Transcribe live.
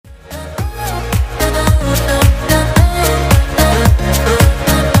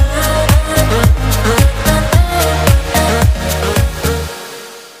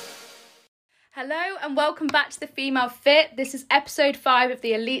and welcome back to the Female Fit. This is episode 5 of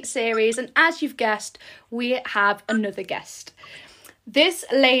the Elite series, and as you've guessed, we have another guest. This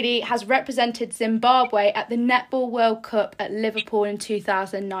lady has represented Zimbabwe at the Netball World Cup at Liverpool in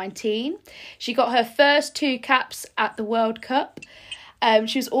 2019. She got her first 2 caps at the World Cup.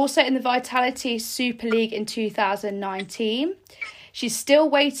 She was also in the Vitality Super League in 2019. She's still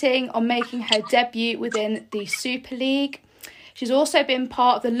waiting on making her debut within the Super League. She's also been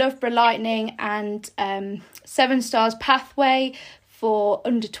part of the Loughborough Lightning and 7 Stars Pathway for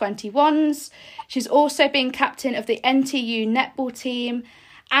under-21s. She's also been captain of the NTU netball team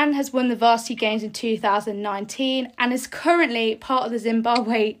and has won the varsity games in 2019 and is currently part of the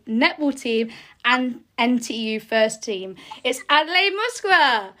Zimbabwe netball team and NTU first team. It's Adelaide Muskwe.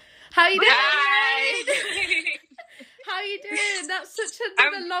 How are you doing? Hi. How are you doing? That's such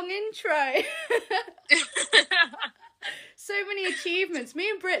another long intro. So many achievements. Me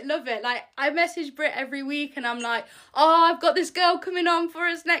and Britt love it. Like, I message Britt every week and I'm like, oh, I've got this girl coming on for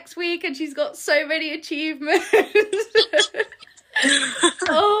us next week and she's got so many achievements.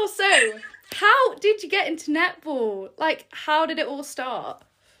 Oh, so how did you get into netball? Like, how did it all start?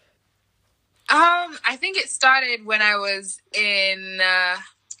 I think it started when I was in, I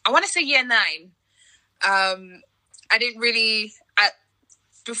want to say year 9. I didn't really...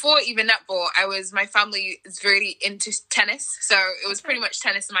 Before even netball, my family is very into tennis. So it was pretty much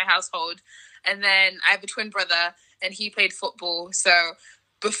tennis in my household. And then I have a twin brother and he played football. So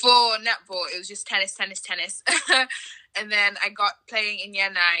before netball, it was just tennis. And then I got playing in year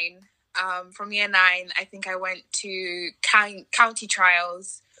 9. From year 9, I think I went to county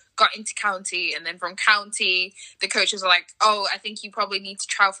trials, got into county. And then from county, the coaches were like, oh, I think you probably need to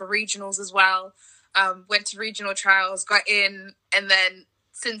trial for regionals as well. Went to regional trials, got in, and then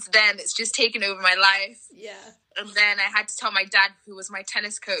since then, it's just taken over my life. Yeah. And then I had to tell my dad, who was my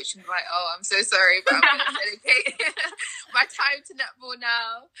tennis coach, and like, oh, I'm so sorry, but I'm going to dedicate my time to netball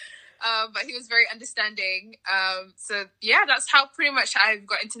now. But he was very understanding. So, yeah, that's how pretty much I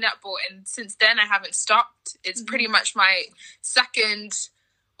got into netball. And since then, I haven't stopped. It's pretty much my second...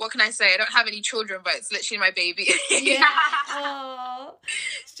 What can I say? I don't have any children, but it's literally my baby. Yeah. Oh,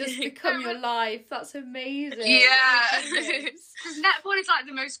 it's just become your life. That's amazing. Yeah. Because netball is like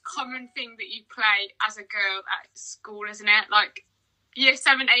the most common thing that you play as a girl at school, isn't it? Like year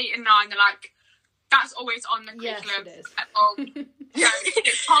 7, 8 and 9, they're like, that's always on the curriculum. Yes, it is.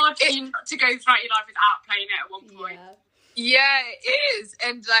 It's hard for you not to go throughout your life without playing it at one point. Yeah, it is.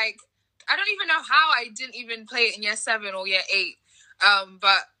 And like, I don't even know how I didn't even play it in year 7 or year 8.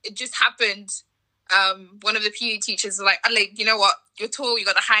 But it just happened. One of the PE teachers was like, Adelaide, you know what? You're tall, you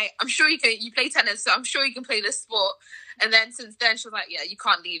got the height. I'm sure you play tennis, so I'm sure you can play this sport. And then since then, she was like, yeah, you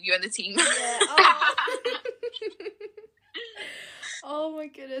can't leave. You're in the team. Yeah. Oh. Oh my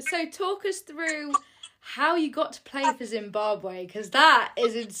goodness. So talk us through how you got to play for Zimbabwe, because that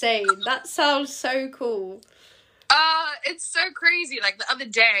is insane. That sounds so cool. It's so crazy. Like the other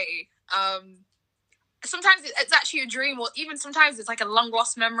day, sometimes it's actually a dream, or even sometimes it's like a long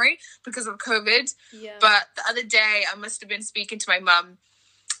lost memory because of COVID. Yeah. But the other day I must have been speaking to my mum,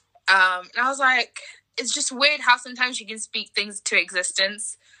 and I was like, it's just weird how sometimes you can speak things to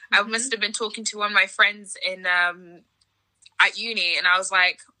existence. I must have been talking to one of my friends in at uni, and I was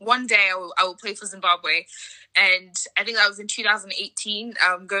like, one day I will play for Zimbabwe. And I think that was in 2018,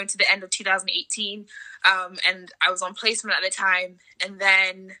 going to the end of 2018, and I was on placement at the time. And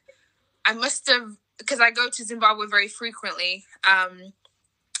then I must have, because I go to Zimbabwe very frequently,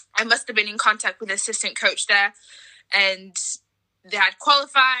 I must have been in contact with the assistant coach there, and they had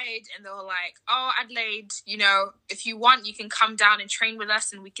qualified, and they were like, oh, Adelaide, you know, if you want, you can come down and train with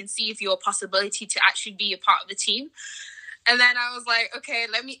us, and we can see if you're a possibility to actually be a part of the team. And then I was like, okay,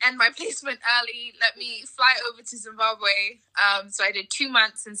 let me end my placement early. Let me fly over to Zimbabwe. So I did 2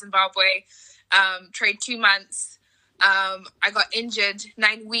 months in Zimbabwe, trained 2 months. I got injured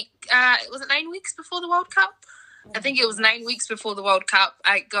 9 weeks. Was it 9 weeks before the World Cup? I think it was 9 weeks before the World Cup.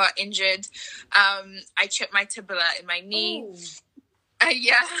 I got injured. I chipped my tibia in my knee.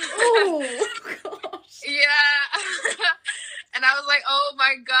 Yeah. Oh, gosh. Yeah. And I was like, oh,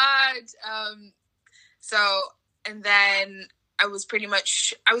 my God. And then I was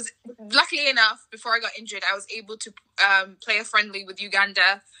luckily enough, before I got injured, I was able to play a friendly with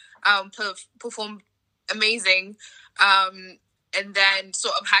Uganda, perform amazing. And then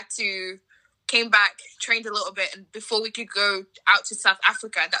sort of came back, trained a little bit, and before we could go out to South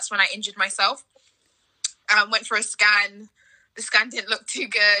Africa, that's when I injured myself. Went for a scan. The scan didn't look too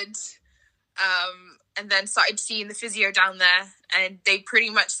good. And then started seeing the physio down there, and they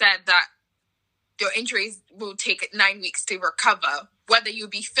pretty much said that your injuries will take 9 weeks to recover. whether you'll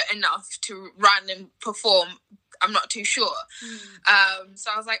be fit enough to run and perform, I'm not too sure.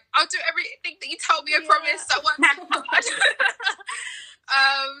 So I was like, I'll do everything that you tell me, I promise. I won't.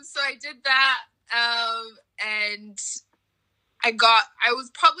 So I did that, and I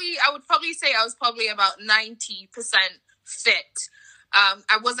would probably say I was probably about 90% fit.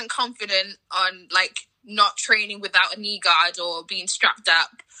 I wasn't confident on like not training without a knee guard or being strapped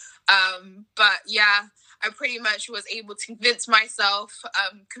up. But yeah, I pretty much was able to convince myself,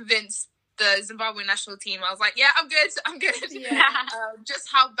 convince the Zimbabwe national team. I was like, yeah, I'm good. Yeah. Just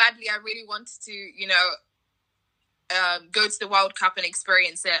how badly I really wanted to, you know, go to the World Cup and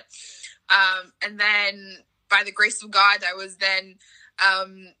experience it. And then by the grace of God, I was then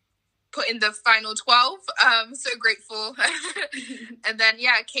put in the final 12. So grateful. And then,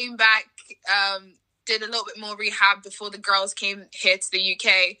 yeah, I came back, did a little bit more rehab before the girls came here to the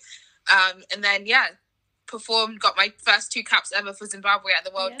UK. And then, yeah, performed, got my first 2 caps ever for Zimbabwe at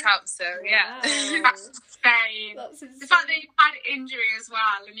the World Cup. So, yeah. That's insane. The fact that you had injury as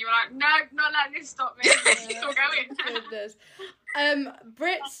well, and you were like, no, not letting this stop me. Still going. Goodness.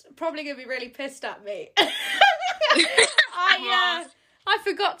 Brit's probably going to be really pissed at me. I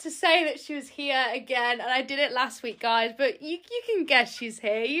forgot to say that she was here again, and I did it last week, guys, but you can guess she's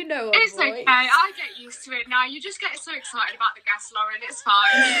here. You know her It's voice. okay. I get used to it now. You just get so excited about the guest, Lauren. It's fine.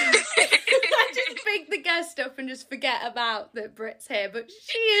 I just pick the guest up and just forget about that Brit's here, but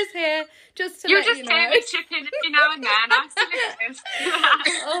she is here just to You're let just you know. hear me chipping every now and then. I still exist.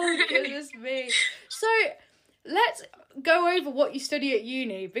 Oh, goodness me. So, let's go over what you study at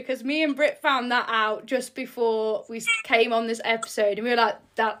uni, because me and Brit found that out just before we came on this episode, and we were like,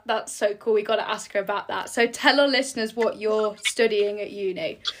 that's so cool, we got to ask her about that. So tell our listeners what you're studying at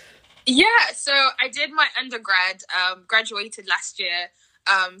uni. Yeah, so I did my undergrad, graduated last year,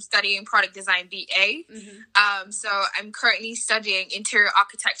 studying product design BA. So I'm currently studying interior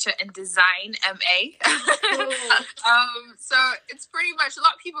architecture and design MA. Cool. So it's pretty much, a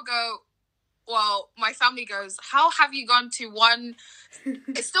lot of people go, well, my family goes, how have you gone to one,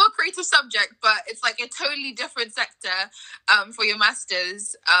 it's still a creative subject, but it's like a totally different sector for your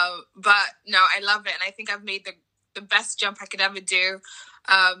masters. But no, I love it. And I think I've made the best jump I could ever do.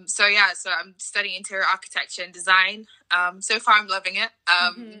 So I'm studying interior architecture and design. So far I'm loving it.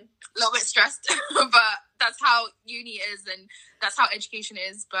 A little bit stressed, but that's how uni is and that's how education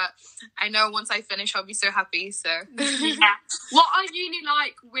is. But I know once I finish, I'll be so happy. So yeah. What are uni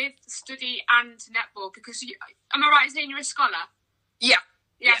like with study and netball? Because am I right in saying you're a scholar? Yeah.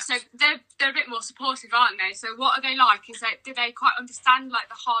 So they're a bit more supportive, aren't they? So what are they like? Do they quite understand like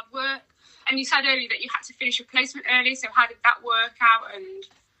the hard work? And you said earlier that you had to finish your placement early. So how did that work out? And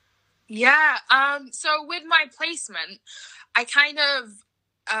yeah, so with my placement, I kind of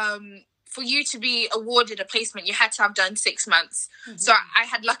for you to be awarded a placement, you had to have done 6 months. So I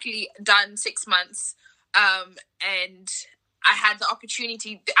had luckily done 6 months, and I had the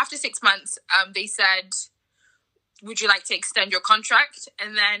opportunity. After 6 months, they said, would you like to extend your contract?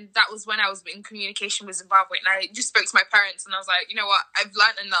 And then that was when I was in communication with Zimbabwe, and I just spoke to my parents, and I was like, you know what, I've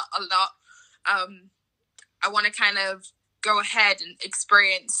learned a lot. I want to kind of go ahead and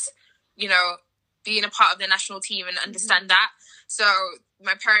experience, you know, being a part of the national team and understand that. So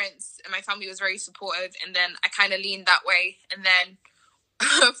my parents and my family was very supportive, and then I kind of leaned that way, and then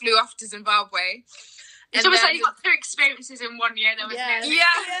flew off to Zimbabwe. It's almost like you got 2 experiences in 1 year, though, isn't it? Yeah.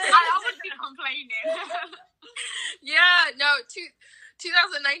 I wouldn't be complaining. Yeah, no,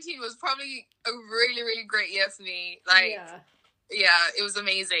 2019 was probably a really, really great year for me. Like, yeah, it was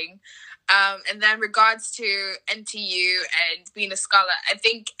amazing. And then regards to NTU and being a scholar, I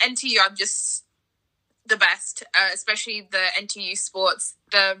think NTU, I'm just the best, especially the NTU sports.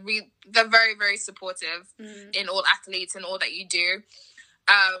 They're very, very supportive in all athletes and all that you do.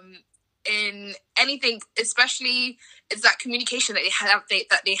 In anything, especially it's that communication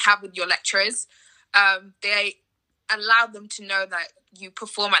that they have with your lecturers. They allow them to know that you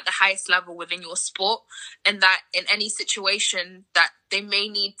perform at the highest level within your sport, and that in any situation that they may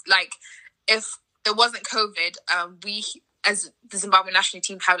need, like if there wasn't COVID, we as the Zimbabwe national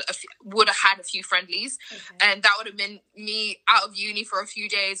team would have had a few friendlies, and that would have been me out of uni for a few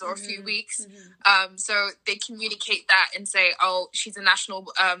days or a few weeks. So they communicate that and say, oh, she's a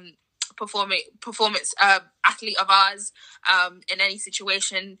national performance athlete of ours, in any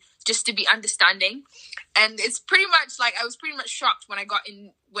situation, just to be understanding. And it's pretty much like, I was pretty much shocked when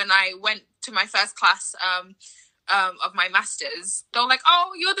I went to my first class of my masters. They were like,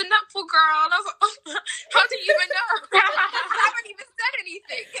 oh, you're the netball girl. And I was like, oh, how do you even know? I haven't even said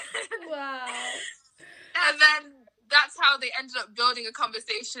anything. Wow. And then that's how they ended up building a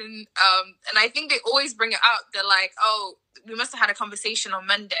conversation. And I think they always bring it up. They're like, oh, we must have had a conversation on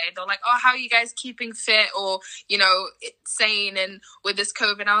Monday. They're like, oh, how are you guys keeping fit or, you know, sane and with this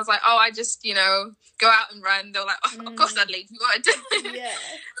COVID? And I was like, oh, I just, you know, go out and run. They're like, oh, of course, Adelaide, you got to. Yeah.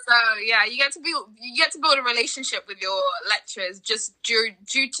 So yeah, you get to build a relationship with your lecturers just due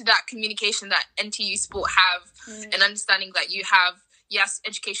to that communication that NTU Sport have, and understanding that you have, yes,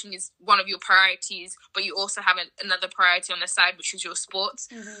 education is one of your priorities, but you also have another priority on the side, which is your sports.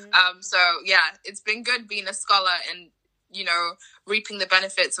 So yeah, it's been good being a scholar and, you know, reaping the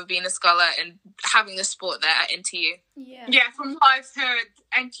benefits of being a scholar and having the sport there at NTU. Yeah, from what I've heard,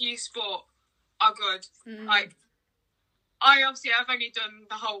 NTU Sport are good. Like, I've only done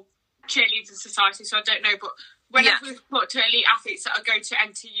the whole cheerleading society, so I don't know, but whenever we've talked to elite athletes that go to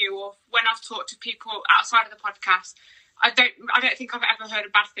NTU, or when I've talked to people outside of the podcast, I don't think I've ever heard a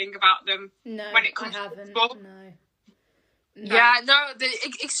bad thing about them. No, when it comes I haven't. to sport. No. Yeah, no, they're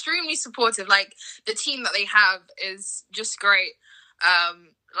extremely supportive. Like, the team that they have is just great.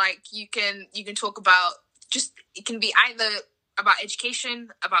 Like, you can talk about it can be either about education,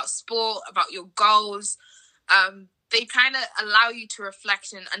 about sport, about your goals. They kind of allow you to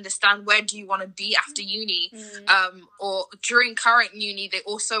reflect and understand where do you want to be after uni. Or during current uni, they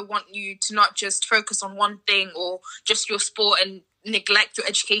also want you to not just focus on one thing or just your sport and neglect your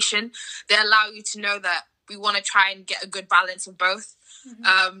education. They allow you to know that we want to try and get a good balance of both.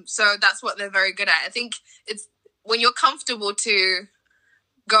 So that's what they're very good at. I think it's when you're comfortable to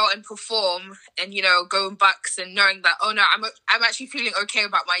go and perform and, you know, go in bucks and knowing that, oh no, I'm actually feeling okay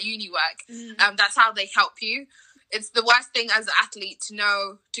about my uni work. That's how they help you. It's the worst thing as an athlete to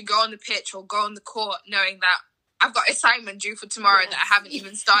know to go on the pitch or go on the court knowing that I've got assignment due for tomorrow that I haven't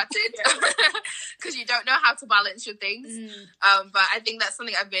even started, because you don't know how to balance your things. But I think that's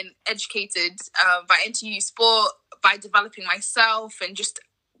something I've been educated by NTU Sport, by developing myself and just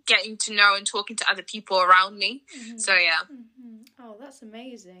getting to know and talking to other people around me. So yeah. Oh, that's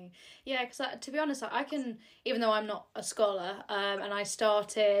amazing. Yeah, because to be honest, I can, even though I'm not a scholar, and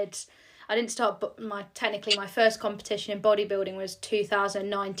I didn't start, but technically my first competition in bodybuilding was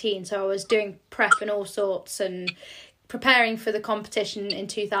 2019. So I was doing prep and all sorts and preparing for the competition in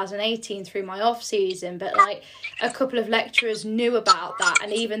 2018 through my off season. But like a couple of lecturers knew about that,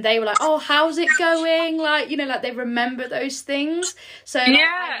 and even they were like, "Oh, how's it going?" Like, you know, like they remember those things. So like,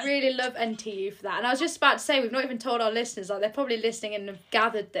 I really love NTU for that. And I was just about to say, we've not even told our listeners, like they're probably listening and have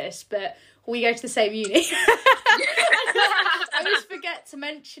gathered this, but we go to the same uni. I always forget to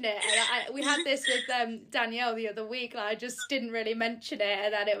mention it, and we had this with Danielle the other week. Like, I just didn't really mention it,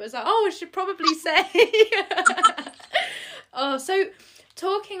 and then it was like, oh, I should probably say. Oh, so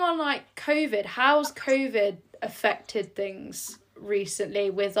talking on like COVID, how's COVID affected things recently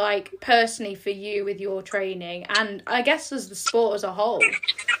with like personally for you with your training, and I guess as the sport as a whole?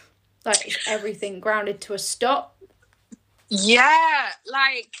 Like, is everything grounded to a stop? Yeah,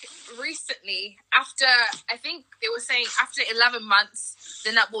 like recently, after, I think they were saying after 11 months,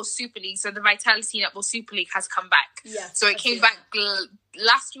 the Netball Super League, so the Vitality Netball Super League has come back. Yeah. So it came back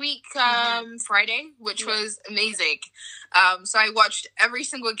last week, Friday, which was amazing. So I watched every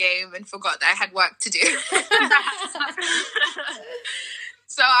single game and forgot that I had work to do.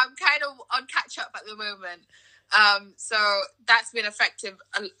 So I'm kind of on catch up at the moment. So that's been affected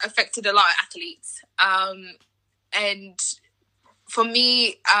a lot of athletes. And for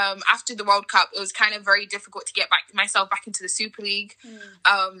me, after the World Cup, it was kind of very difficult to get myself back into the Super League.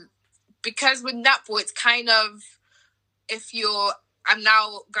 Because with netball, it's kind of, I'm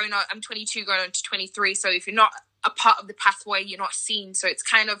 22 going on to 23. So if you're not a part of the pathway, you're not seen. So it's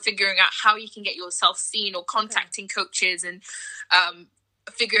kind of figuring out how you can get yourself seen or contacting coaches and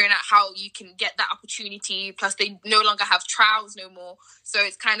figuring out how you can get that opportunity. Plus they no longer have trials no more. So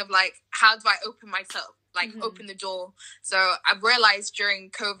it's kind of like, how do I open myself? Like open the door. So I've realized during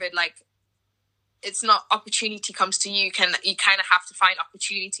COVID, like it's not opportunity comes to you. You kind of have to find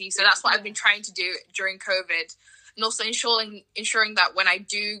opportunity. So that's what I've been trying to do during COVID, and also ensuring that when I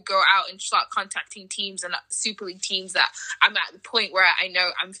do go out and start contacting teams and Super League teams, that I'm at the point where I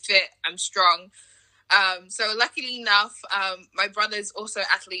know I'm fit, I'm strong. So luckily enough, my brother's also an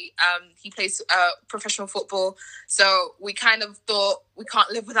athlete. He plays professional football. So we kind of thought we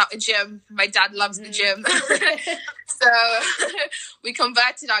can't live without a gym. My dad loves the gym. So we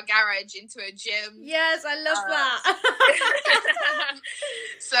converted our garage into a gym. Yes, I love that.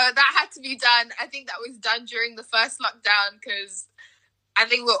 So that had to be done. I think that was done during the first lockdown because I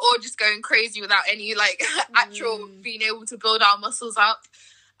think we're all just going crazy without any actual being able to build our muscles up.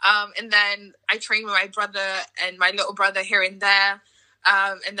 And then I train with my brother and my little brother here and there.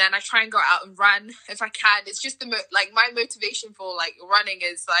 And then I try and go out and run if I can. It's just my motivation for like running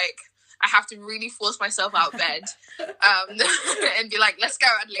is like I have to really force myself out of bed and be like, let's go,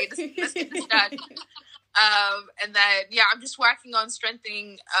 Adelaide, let's get this done. And then I'm just working on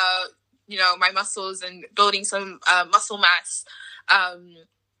strengthening my muscles and building some muscle mass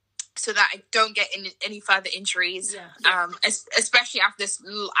so that I don't get any further injuries, especially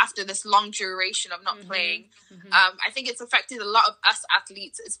after this long duration of not playing. I think it's affected a lot of us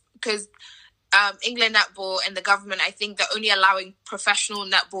athletes because England Netball and the government, I think they're only allowing professional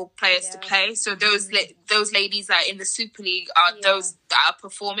netball players to play. So those ladies that are in the Super League are those that are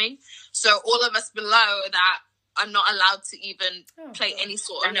performing. So all of us below that are not allowed to even play any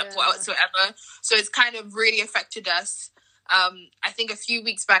sort of netball whatsoever. So it's kind of really affected us. I think a few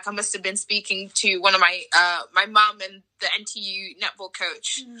weeks back, I must have been speaking to one of my mum and the NTU netball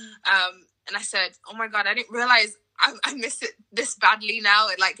coach. And I said, oh my God, I didn't realize I miss it this badly now.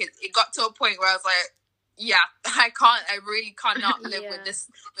 It got to a point where I was like, I really cannot live with this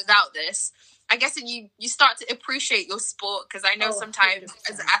without this. I guess you start to appreciate your sport because I know sometimes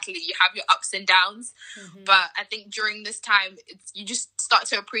 100%. As an athlete you have your ups and downs, but I think during this time you just start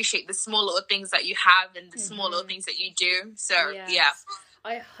to appreciate the small little things that you have and the small little things that you do. So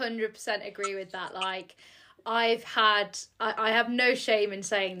I 100% agree with that. Like I have no shame in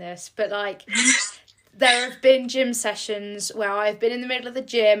saying this, but like there have been gym sessions where I've been in the middle of the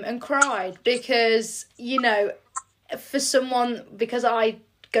gym and cried because because I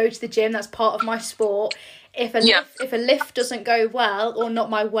go to the gym, that's part of my sport. If a lift doesn't go well or not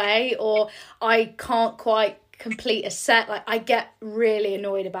my way, or I can't quite complete a set, like I get really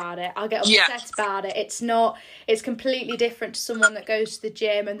annoyed about it. I get upset about it. It's completely different to someone that goes to the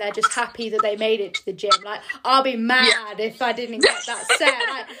gym and they're just happy that they made it to the gym. Like I'll be mad if I didn't get that set.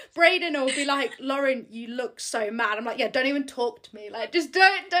 Like Braden will be like, Lauren, you look so mad. I'm like, don't even talk to me. Like just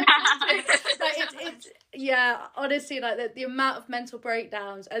don't like it's honestly, like the amount of mental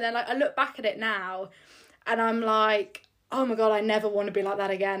breakdowns. And then like I look back at it now and I'm like, oh my God, I never want to be like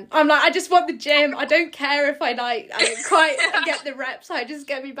that again. I'm like, I just want the gym. I don't care if I don't quite get the reps. I just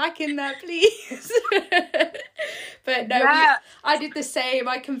get me back in there, please. But no, I did the same.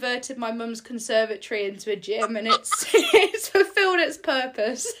 I converted my mum's conservatory into a gym and it's fulfilled its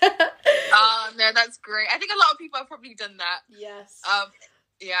purpose. Oh, no, that's great. I think a lot of people have probably done that. Yes.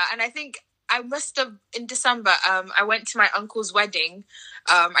 And I think I must have, in December, I went to my uncle's wedding.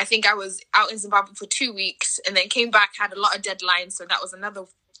 I think I was out in Zimbabwe for 2 weeks and then came back, had a lot of deadlines. So that was another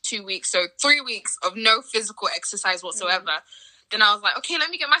 2 weeks. So 3 weeks of no physical exercise whatsoever. Then I was like, okay, let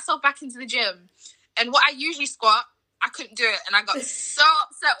me get myself back into the gym. And what I usually squat, I couldn't do it. And I got so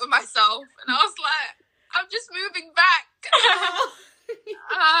upset with myself. And I was like, I'm just moving back.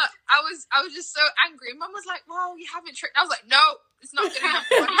 I was just so angry. Mum was like, well, you haven't trained. I was like, no. It's not good enough.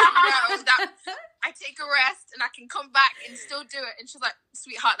 I take a rest and I can come back and still do it. And she's like,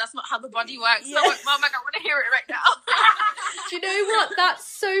 sweetheart, that's not how the body works. Yes. So I went, Mum, I don't want to hear it right now. Do you know what? That's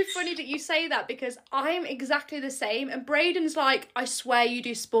so funny that you say that because I'm exactly the same. And Braden's like, I swear you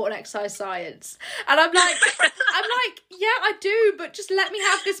do sport and exercise science. And I'm like, yeah, I do, but just let me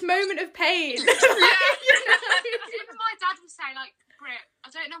have this moment of pain. Even my dad would say, like, Brit, I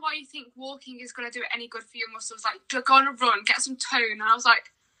don't know why you think walking is going to do any good for your muscles. Like, go on a run, get some tone. And I was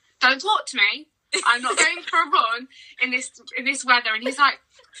like, don't talk to me. I'm not going for a run in this weather. And he's like,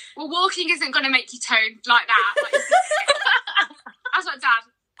 well, walking isn't going to make you toned like that. Like, I was like, Dad,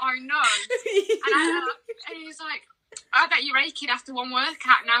 I know. And he's like, I bet you're aching after one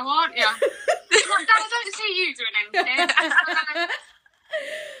workout now, aren't you? I'm like, Dad, I don't see you doing anything.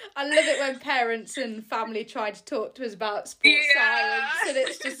 I love it when parents and family try to talk to us about sports science and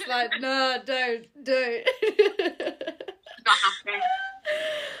it's just like, no, don't. Not happening.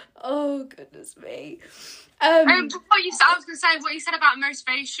 Oh, goodness me. I was going to say, what you said about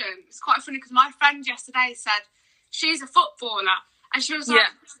motivation, it's quite funny because my friend yesterday said she's a footballer and she was like,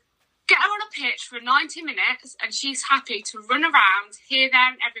 get her on a pitch for 90 minutes and she's happy to run around here, there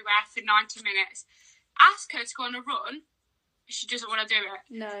and everywhere for 90 minutes. Ask her to go on a run. She doesn't want to do it.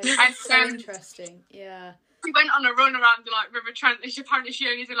 No, that's so interesting. Yeah. We went on a run around the River Trent and apparently she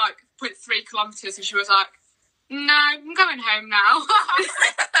only did 0.3 kilometres and she was like, no, I'm going home now.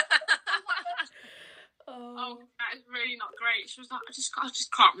 Oh, that is really not great. She was like, I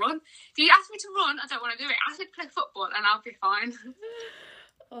just can't run. If you ask me to run, I don't want to do it. Ask me to play football and I'll be fine.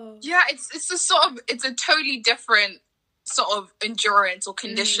 Oh. Yeah, it's a totally different sort of endurance or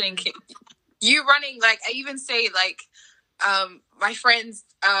conditioning. You running, I even say my friends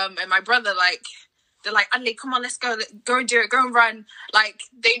and my brother, they're like, Adelaide, come on, let's go and do it, go and run.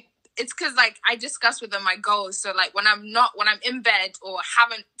 it's because like I discuss with them my goals. So like when I'm in bed or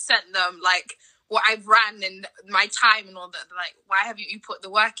haven't sent them like what I've ran and my time and all that, they're like, why haven't you put the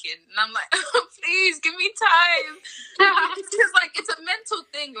work in? And I'm like, oh, please give me time. Because like it's a mental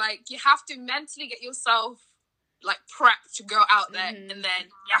thing. Like you have to mentally get yourself like prepped to go out there, and then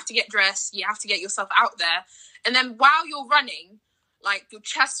you have to get dressed. You have to get yourself out there, and then while you're running, like your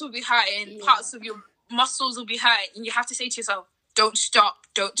chest will be hurting, parts of your muscles will be hurting, and you have to say to yourself, don't stop.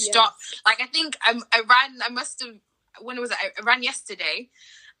 Like I think I ran yesterday,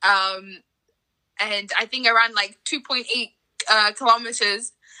 and I think I ran like 2.8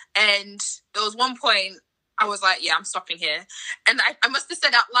 kilometers, and there was one point I was like, yeah, I'm stopping here, and I must have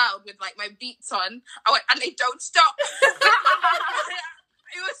said out loud with like my beats on, I went, Adelaide, don't stop.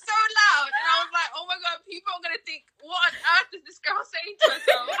 It was so loud, and I was like, oh my god, people are going to think, what on earth is this girl saying to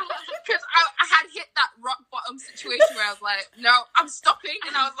herself? Because I had hit that rock bottom situation where I was like, no, I'm stopping,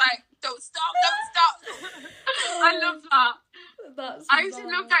 and I was like, don't stop. I love that. That's I also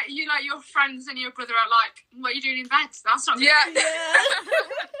love that you, like, your friends and your brother are like, what are you doing in bed? That's not good. Yeah.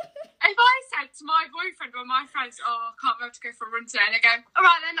 If I said to my boyfriend or my friends, oh, I can't wait to go for a run today, and they go, all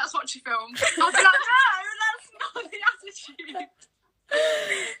right then, let's watch a film, I'll be like, no, that's not the attitude.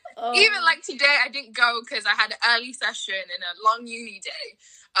 Even like today I didn't go because I had an early session and a long uni day,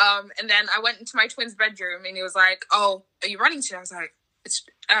 and then I went into my twin's bedroom and he was like, oh, are you running today? I was like, it's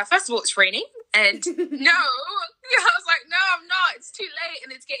first of all, it's raining, and no. I was like, no, I'm not, it's too late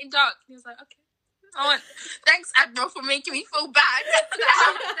and it's getting dark. And he was like, okay. Oh, thanks Admiral for making me feel bad that I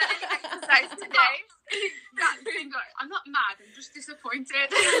haven't done any exercise today. That thing, like, I'm not mad, I'm just disappointed.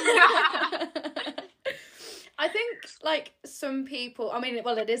 I think, like, some people, I mean,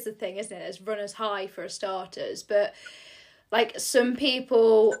 well, it is the thing, isn't it? It's runner's high for starters, but, like, some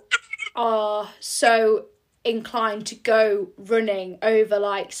people are so inclined to go running over,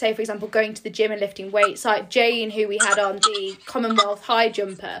 like, say, for example, going to the gym and lifting weights. Like, Jane, who we had on, the Commonwealth high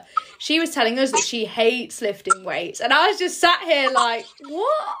jumper, she was telling us that she hates lifting weights. And I was just sat here like,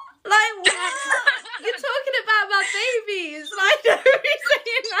 what? Like, what? You're talking about my babies. Like, don't be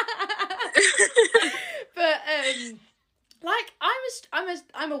saying that. But, like,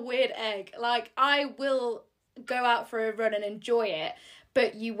 I'm a weird egg. Like, I will go out for a run and enjoy it,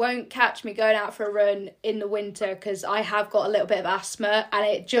 but you won't catch me going out for a run in the winter because I have got a little bit of asthma and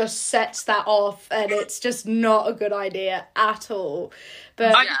it just sets that off, and it's just not a good idea at all.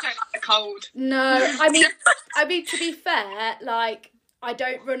 But I just don't like the cold. No, I mean, to be fair, like, I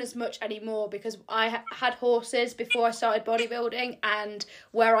don't run as much anymore because I had horses before I started bodybuilding, and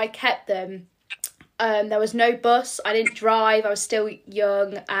where I kept them, there was no bus. I didn't drive. I was still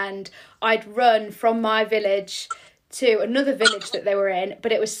young, and I'd run from my village to another village that they were in,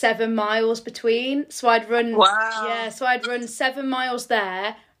 but it was 7 miles between. So I'd run. Wow. Yeah, so I'd run 7 miles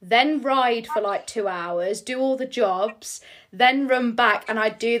there, then ride for like 2 hours, do all the jobs, then run back, and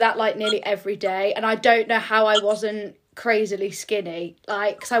I'd do that like nearly every day. And I don't know how I wasn't crazily skinny,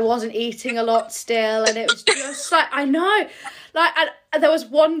 like, because I wasn't eating a lot still, and it was just like, I know, like, and there was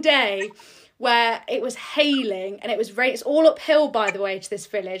one day where it was hailing and it was raining. It's all uphill, by the way, to this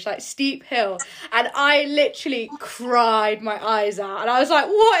village, like steep hill, and I literally cried my eyes out, and I was like,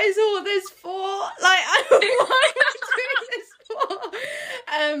 what is all this for? Like, why am I doing this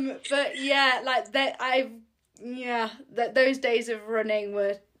for? But yeah, like that, those days of running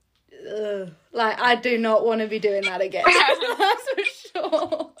were like, I do not want to be doing that again. That's for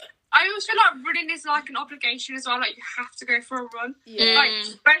sure. I also feel like running is like an obligation as well. Like, you have to go for a run. Yeah. Like,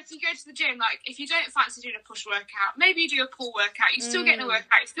 whereas you go to the gym, like, if you don't fancy doing a push workout, maybe you do a pull workout. You're still getting a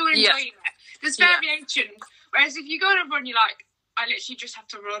workout. You're still enjoying it. There's variation. Whereas if you go on a run, you're like, I literally just have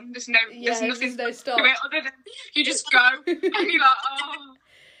to run. There's nothing no stop to it other than you just go. And you're like, oh.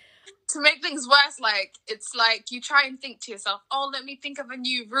 To make things worse, like, it's like you try and think to yourself, oh, let me think of a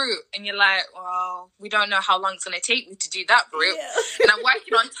new route, and you're like, well, we don't know how long it's going to take me to do that route, and I'm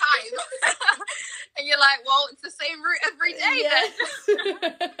working on time. And you're like, well, it's the same route every day then.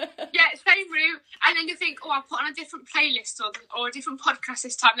 Yeah, same route, and then you think, oh, I'll put on a different playlist or a different podcast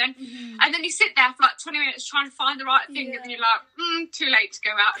this time then, and then you sit there for like 20 minutes trying to find the right thing, and then you're like, too late to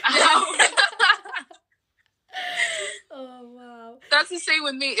go out now. Oh wow, that's the same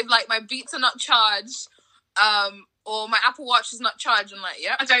with me. If like my beats are not charged, or my Apple Watch is not charged, I'm like,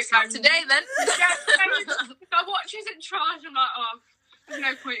 yeah, I don't know today then. Yeah, if my watch isn't charged, I'm like, oh, there's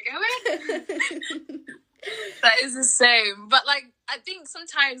no point going. That is the same. But like, I think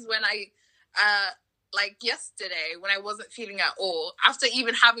sometimes when I like yesterday when I wasn't feeling at all, after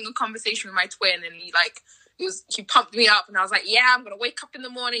even having a conversation with my twin, and he pumped me up, and I was like, yeah, I'm gonna wake up in the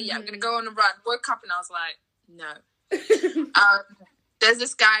morning, I'm gonna go on a run. Woke up and I was like, no. there's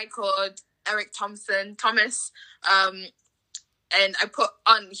this guy called Eric Thomas, and I put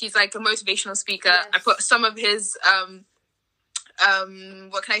on, he's like a motivational speaker. Yes. I put some of his,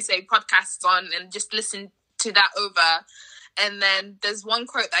 what can I say, podcasts on and just listen to that over. And then there's one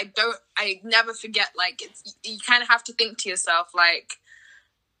quote that I never forget. Like, you kind of have to think to yourself, like,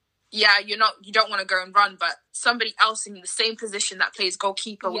 yeah, you don't want to go and run, but somebody else in the same position that plays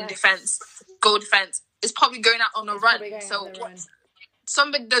goalkeeper, wing defense, goal defense is probably going out on a run. So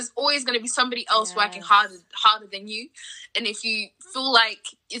there's always going to be somebody else working harder than you. And if you feel like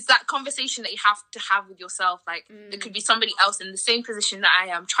it's that conversation that you have to have with yourself, like there could be somebody else in the same position that I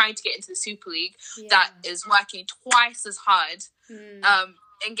am trying to get into the Super League that is working twice as hard and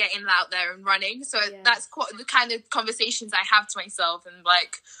getting out there and running. So that's the kind of conversations I have to myself, and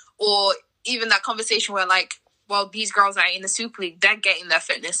like, or even that conversation where like, well, these girls are in the Super League, they're getting their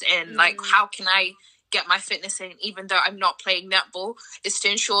fitness in. Like, how can I get my fitness in even though I'm not playing netball? Is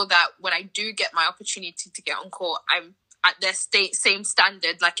to ensure that when I do get my opportunity to get on court, I'm at their same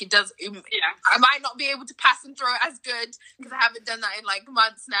standard. Like, it does, I might not be able to pass and throw as good because I haven't done that in like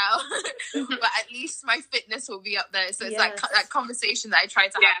months now, but at least my fitness will be up there. So it's like that conversation that I try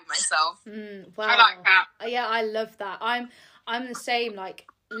to have with myself. Wow. I like that. Yeah, I love that. I'm the same. Like,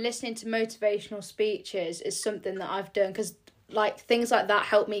 listening to motivational speeches is something that I've done because like things like that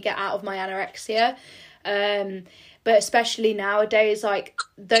help me get out of my anorexia. But especially nowadays, like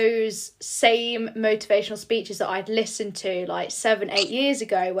those same motivational speeches that I'd listened to like 7-8 years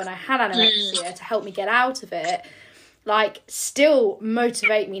ago when I had anorexia to help me get out of it, like still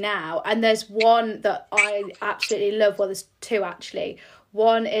motivate me now. And there's one that I absolutely love. Well, there's two actually.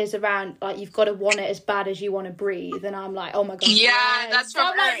 One is around like, you've got to want it as bad as you want to breathe, and I'm like, oh my god, that's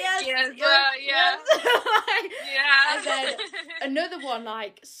from like, And then another one,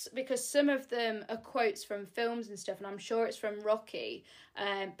 like, because some of them are quotes from films and stuff, and I'm sure it's from Rocky,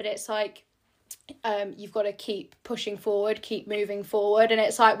 but it's like, you've got to keep pushing forward, keep moving forward. And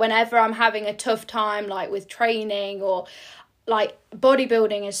it's like, whenever I'm having a tough time, like with training or like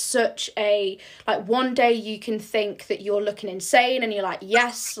bodybuilding is such a, like, one day you can think that you're looking insane and you're like,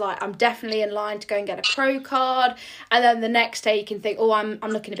 yes, like I'm definitely in line to go and get a pro card, and then the next day you can think, oh, I'm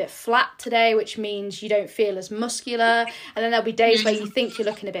looking a bit flat today, which means you don't feel as muscular. And then there'll be days where you think you're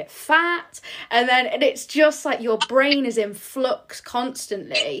looking a bit fat, and it's just like your brain is in flux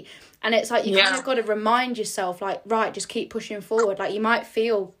constantly. And it's like, you kind of got to remind yourself, like, right, just keep pushing forward. Like, you might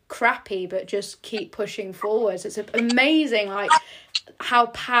feel crappy, but just keep pushing forwards. It's amazing, like, how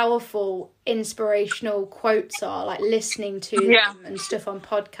powerful inspirational quotes are, like, listening to them and stuff on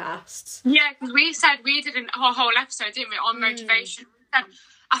podcasts. Yeah, because we said we did a whole episode, didn't we, on motivation. And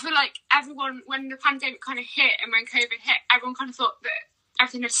I feel like everyone, when the pandemic kind of hit and when COVID hit, everyone kind of thought that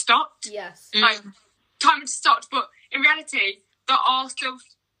everything had stopped. Yes. Like, time had stopped. But in reality,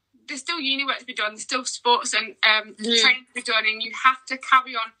 there's still uni work to be done, there's still sports and training to be done, and you have to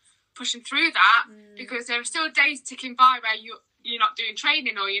carry on pushing through that because there are still days ticking by where you're not doing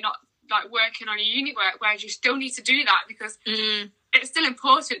training or you're not like working on your uni work, whereas you still need to do that because it's still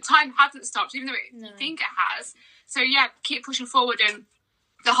important. Time hasn't stopped, even though you think it has. So keep pushing forward, and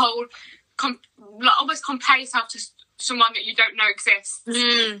the whole almost compare yourself to someone that you don't know exists.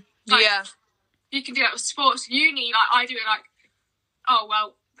 You can do that with sports, uni, like I do it, like, oh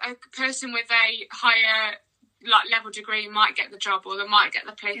well, a person with a higher like level degree might get the job, or they might get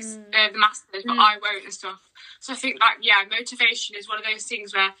the place, the masters, but I won't and stuff. So I think like motivation is one of those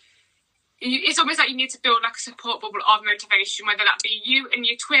things where it's almost like you need to build like a support bubble of motivation, whether that be you and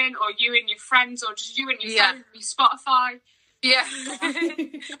your twin, or you and your friends, or just you and your phone, your Spotify.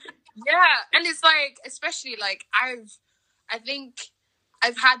 And it's like, especially like I think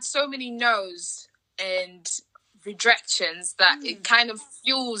I've had so many no's and rejections that it kind of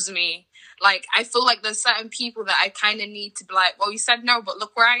fuels me. Like, I feel like there's certain people that I kind of need to be like, well, you said no, but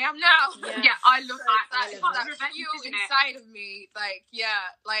look where I am now. I love that. That fuel inside of me. Like,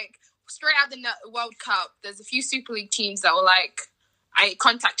 like straight out the World Cup, there's a few Super League teams that were like, I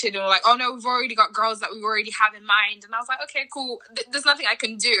contacted and were like, oh no, we've already got girls that we already have in mind. And I was like, okay, cool. There's nothing I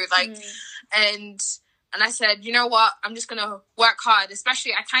can do. Like, and I said, you know what? I'm just going to work hard.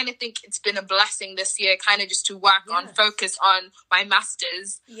 Especially, I kind of think it's been a blessing this year, kind of just to work on, focus on my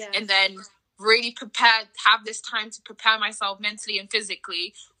masters. And then really have this time to prepare myself mentally and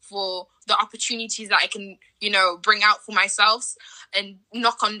physically for the opportunities that I can, bring out for myself, and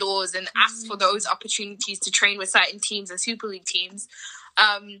knock on doors and ask for those opportunities to train with certain teams and Super League teams.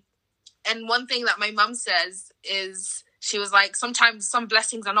 And one thing that my mum says is, she was like, sometimes some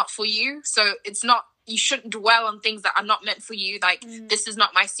blessings are not for you. So it's not, you shouldn't dwell on things that are not meant for you. Like, this is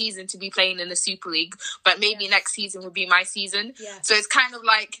not my season to be playing in the Super League, but maybe next season will be my season. So it's kind of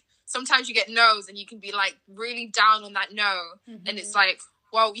like, sometimes you get no's and you can be like really down on that no. And it's like,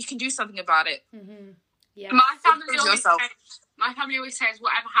 well, you can do something about it. My family always says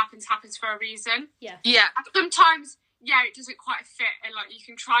whatever happens for a reason. Sometimes, it doesn't quite fit, and like you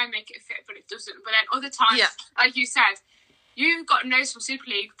can try and make it fit, but it doesn't. But then other times, like you said, you got no's from Super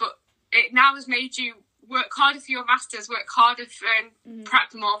League, but it now has made you work harder for your masters, work harder for and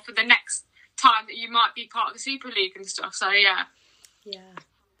prep more for the next time that you might be part of the Super League and stuff. So yeah,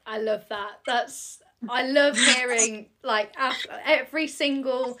 I love that. I love hearing like every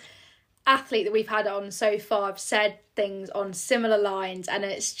single athlete that we've had on so far have said things on similar lines, and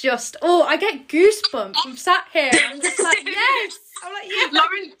it's just, I get goosebumps. I'm sat here and I'm just like, yes. I'm like, yes.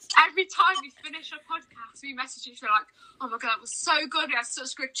 Lauren, every time we finish a podcast, we message each other like, oh my god, that was so good, we had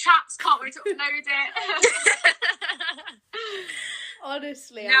such good chats, can't wait to upload it.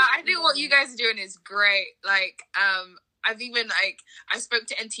 Honestly. No, I think what you guys are doing is great. Like, I've even, like, I spoke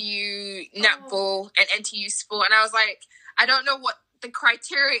to NTU Netball and NTU Sport, and I was like, I don't know what the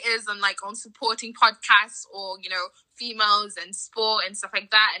criteria is on supporting podcasts or, you know, females and sport and stuff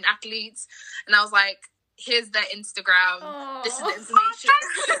like that and athletes. And I was like, here's their Instagram. This is the information.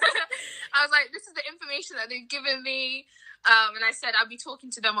 I was like, this is the information that they've given me. And I said I'll be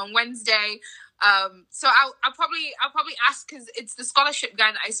talking to them on Wednesday. So I'll probably ask, because it's the scholarship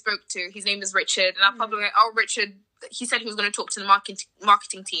guy that I spoke to. His name is Richard, and I'll probably Richard. He said he was going to talk to the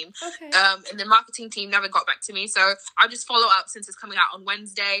marketing team. And the marketing team never got back to me. So I'll just follow up since it's coming out on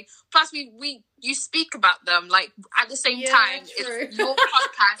Wednesday. Plus, you speak about them like at the same time. True. It's your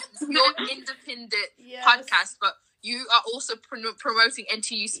podcast, it's your independent podcast, but you are also promoting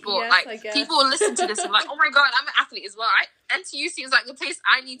NTU Sport. People will listen to this and be like, oh my god, I'm an athlete as well. NTU seems like the place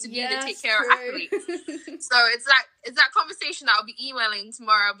I need to be to take care of athletes. So it's that conversation that I'll be emailing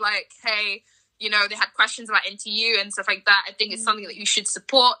tomorrow. I'm like, hey, you know, they had questions about NTU and stuff like that. I think it's something that you should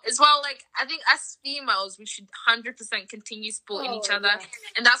support as well. Like, I think as females, we should 100% continue supporting each other.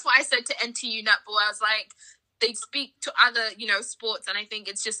 And that's what I said to NTU Netball. I was like, they speak to other, you know, sports, and I think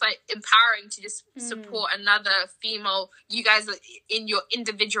it's just like empowering to just support another female. You guys are in your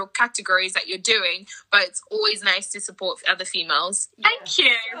individual categories that you're doing, but it's always nice to support other females. Thank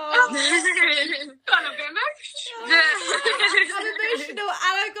you. Got a bit emotional. I'm emotional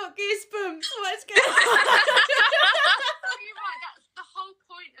and I got goosebumps. What's going on? You're right. That's the whole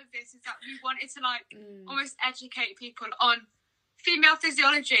point of this, is that we wanted to like almost educate people on female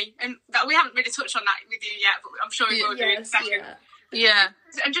physiology, and that we haven't really touched on that with you yet, but I'm sure we will do in a second.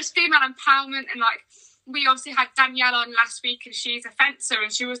 And just female empowerment, and like we obviously had Danielle on last week, and she's a fencer,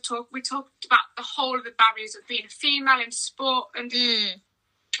 and we talked about the whole of the barriers of being a female in sport. And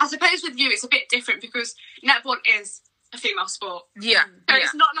I suppose with you it's a bit different because netball is a female sport. So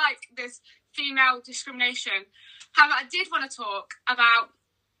it's not like there's female discrimination. However, I did want to talk about,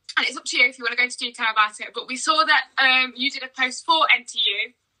 and it's up to you if you want to go into detail about it, but we saw that you did a post for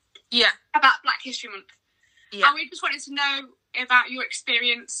NTU about Black History Month. And we just wanted to know about your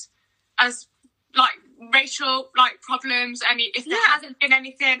experience as, like, racial, like, problems, if there hasn't been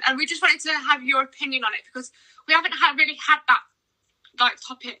anything. And we just wanted to have your opinion on it, because we haven't really had that, like,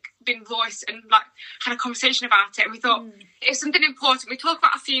 topic been voiced and, like, had a conversation about it. And we thought it's something important. We talk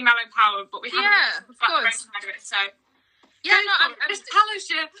about a female empowerment, but we haven't talked about the race side of it, so... just tell us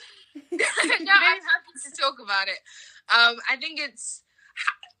I'm happy to talk about it. I think it's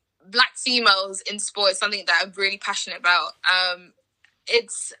Black females in sport is something that I'm really passionate about. I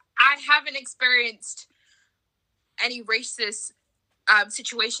haven't experienced any racist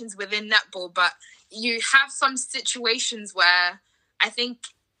situations within netball, but you have some situations where I think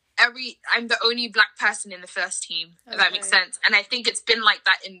I'm the only Black person in the first team, if that makes sense. And I think it's been like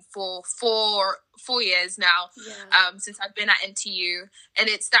that for four years now, since I've been at NTU. And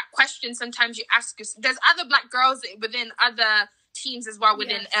it's that question sometimes you ask us. There's other Black girls within other teams as well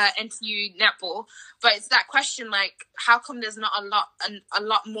within NTU netball, but it's that question, like, how come there's not a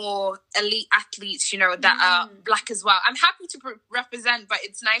lot more elite athletes, you know, that are Black as well? I'm happy to represent, but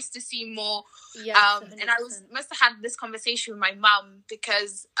it's nice to see more. And I must have had this conversation with my mum,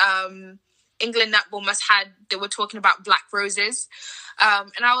 because England netball they were talking about Black roses,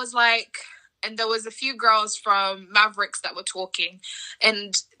 and I was like, and there was a few girls from Mavericks that were talking,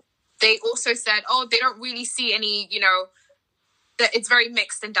 and they also said, they don't really see any, you know, that it's very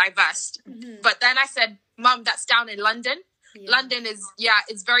mixed and diverse. But then I said, Mum, that's down in London. London is,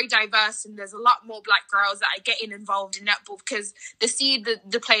 it's very diverse, and there's a lot more Black girls that are getting involved in netball, because they see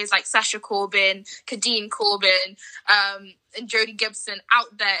the players like Sasha Corbin, Kadeen Corbin, and Jodie Gibson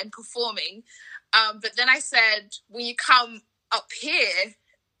out there and performing. But then I said, when you come up here,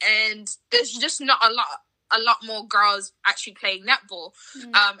 and there's just not a lot more girls actually playing netball.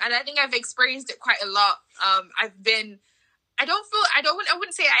 And I think I've experienced it quite a lot. I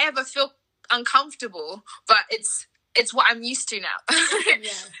wouldn't say I ever feel uncomfortable, but it's what I'm used to now.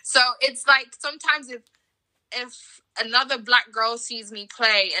 So it's like sometimes if another black girl sees me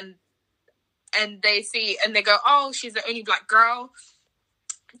play and they go, oh, she's the only black girl.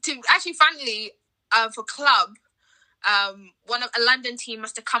 Finally, for club, a London team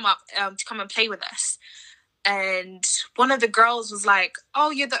must have come up to come and play with us. And one of the girls was like, oh,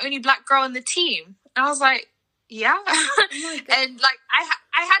 you're the only black girl in the team. And I was like, yeah. And like,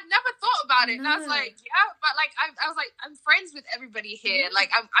 I had never thought about it. And I was like, yeah, but like, I was like, I'm friends with everybody here. Like,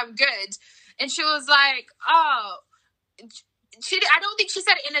 I'm good. And she was like, oh, I don't think she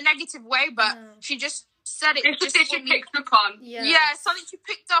said it in a negative way, but she just said it. It's just she picked up on. Yeah, something she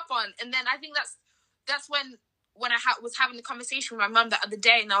picked up on. And then I think that's when I was having the conversation with my mum the other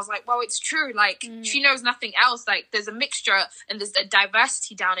day, and I was like, well, it's true. Like, she knows nothing else. Like, there's a mixture and there's a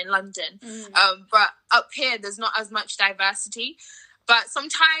diversity down in London. But up here, there's not as much diversity. But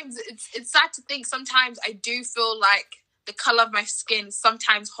sometimes it's sad to think, sometimes I do feel like the colour of my skin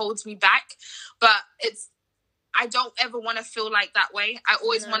sometimes holds me back. But I don't ever want to feel like that way. I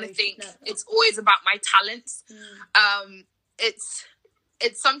always want to think it's always about my talents.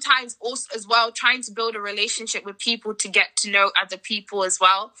 It's sometimes also as well trying to build a relationship with people to get to know other people as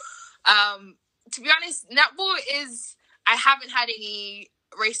well. To be honest, netball I haven't had any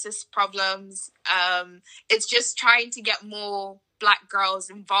racist problems. It's just trying to get more black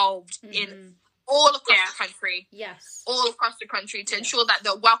girls involved in all across the country. Yes. All across the country to ensure that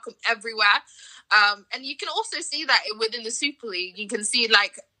they're welcome everywhere. And you can also see that within the Super League. You can see,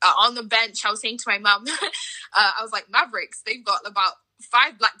 like, on the bench, I was saying to my mum, I was like, Mavericks, they've got about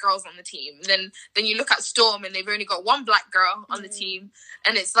 5 black girls on the team. Then you look at Storm and they've only got 1 black girl on the team.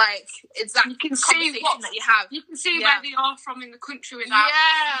 And it's like, it's that you can see that you have. You can see where they are from in the country without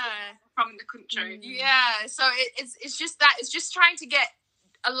from the country. Yeah. So it's just that. It's just trying to get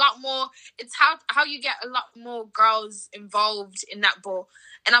a lot more. It's how you get a lot more girls involved in netball.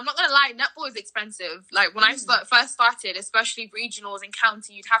 And I'm not going to lie, netball is expensive. Like, when I first started, especially regionals and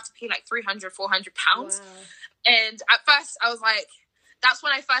county, you'd have to pay like £300, £400. Wow. And at first I was like, that's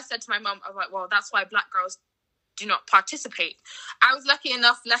when I first said to my mum, I was like, well, that's why black girls do not participate. I was lucky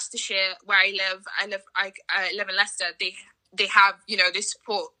enough, Leicestershire, where I live in Leicester, they have, they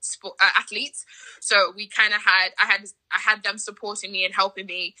support sport athletes. So we kind of I had them supporting me and helping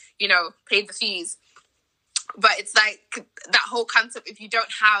me, pay the fees. But it's like that whole concept, if you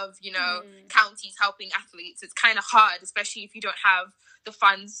don't have, counties helping athletes, it's kind of hard, especially if you don't have the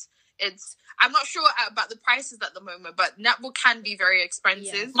funds. I'm not sure about the prices at the moment, but netball can be very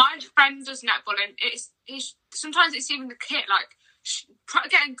expensive. Yeah. My friend does netball, and it's sometimes it's even the kit. Like,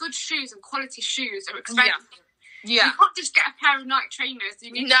 getting good shoes and quality shoes are expensive. Yeah. You can't just get a pair of Nike trainers.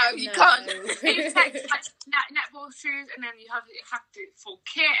 You can't. It takes like netball shoes, and then you have the full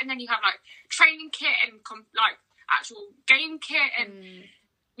kit, and then you have like training kit and like actual game kit, and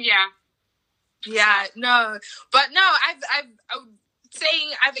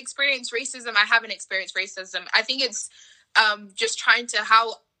I've experienced racism. I haven't experienced racism. I think it's just trying to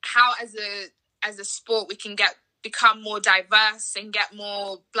how as a sport we can become more diverse and get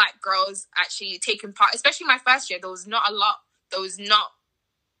more black girls actually taking part. Especially my first year, there was not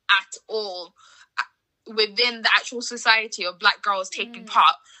at all within the actual society of black girls taking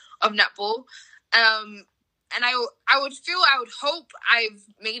part of netball. And I would hope I've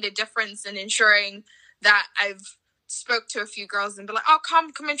made a difference in ensuring that I've spoke to a few girls and be like, oh,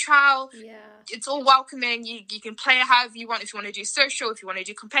 come and trial. Yeah. It's all welcoming. You can play however you want, if you want to do social, if you want to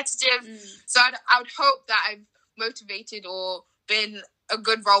do competitive. So I would hope that I've motivated or been a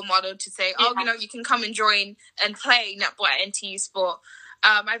good role model to say, you can come and join and play netball at NTU Sport.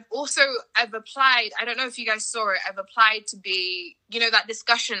 I've applied, I don't know if you guys saw it, I've applied to be, that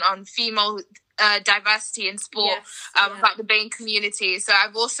discussion on female diversity in sport, about the BAME community. So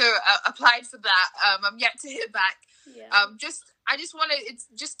I've also applied for that. I'm yet to hear back. I just want to, it's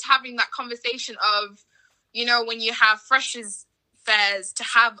just having that conversation of, when you have freshers fairs, to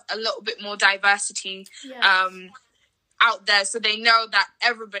have a little bit more diversity out there, so they know that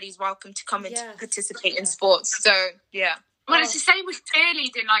everybody's welcome to come and to participate in sports. So well, it's the same with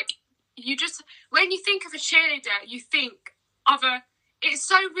cheerleading. Like, when you think of a cheerleader, you think of it's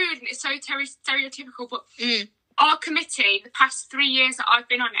so rude and it's so stereotypical, but our committee, the past 3 years that I've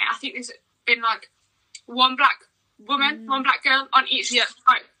been on it, I think there's been like one black woman, one black girl on each like,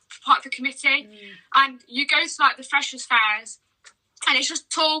 part of the committee. And you go to like the freshers fairs, and it's just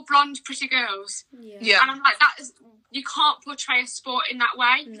tall, blonde, pretty girls. Yeah. And I'm like, you can't portray a sport in that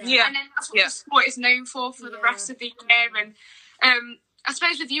way. No. Yeah. And then that's what the sport is known for the rest of the year. And I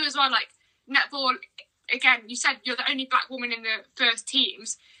suppose with you as well, like netball, again, you said you're the only black woman in the first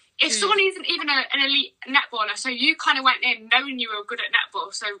teams. If someone isn't even an elite netballer, so you kind of went in knowing you were good at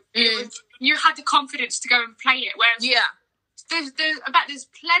netball, so you had the confidence to go and play it. Whereas I bet there's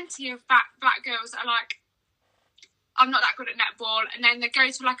plenty of black girls that are like, I'm not that good at netball, and then they go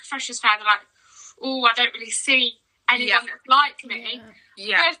to like a freshers fair, they're like, oh, I don't really see anyone that's like me.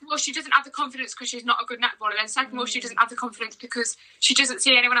 First of all, she doesn't have the confidence because she's not a good netballer, and then second of all, she doesn't have the confidence because she doesn't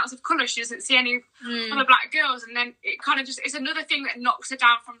see anyone else of colour, she doesn't see any other black girls, and then it kind of just, it's another thing that knocks her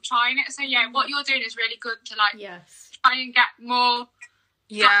down from trying it. So what you're doing is really good to like try and get more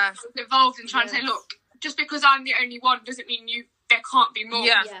involved and trying to say, look, just because I'm the only one doesn't mean there can't be more.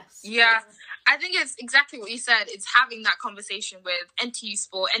 I think it's exactly what you said. It's having that conversation with NTU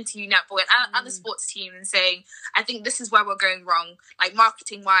Sport, NTU Netball, and other sports teams, and saying, I think this is where we're going wrong, like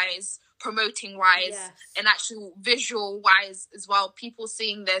marketing-wise, promoting-wise, and actual visual-wise as well. People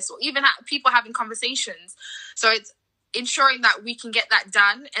seeing this, or even people having conversations. So it's ensuring that we can get that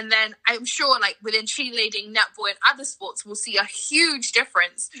done. And then I'm sure, like, within cheerleading, netball, and other sports, we'll see a huge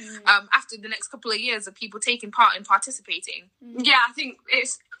difference after the next couple of years of people taking part and participating. Yeah, I think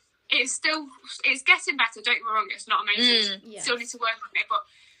it's getting better, don't get me wrong, it's not amazing. Still need to work on it, but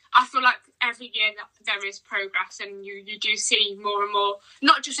I feel like every year that there is progress, and you do see more and more,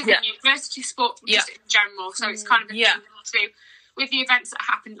 not just in university sport, but just in general. So it's kind of a thing too. With the events that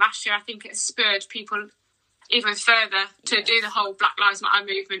happened last year, I think it spurred people even further to do the whole Black Lives Matter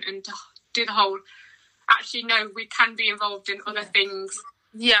movement, and to do the whole, actually, no, we can be involved in other things.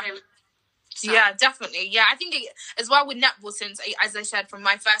 So. Yeah, definitely. Yeah, I think as well with netball, since, as I said, from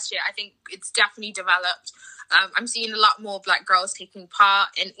my first year, I think it's definitely developed. I'm seeing a lot more black girls taking part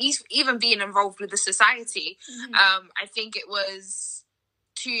and even being involved with the society. I think it was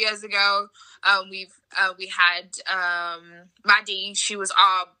 2 years ago. We had Maddie. She was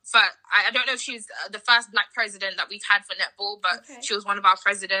our first, I don't know if she's the first black president that we've had for netball, but she was one of our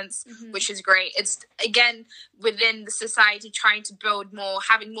presidents, which is great. It's, again, within the society, trying to build more,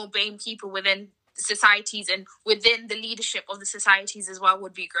 having more BAME people within societies and within the leadership of the societies as well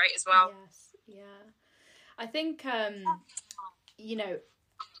would be great as well. I think, you know,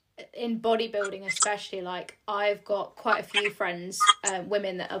 in bodybuilding especially, like, I've got quite a few friends,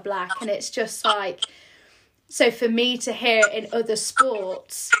 women that are black, and it's just like, so for me to hear in other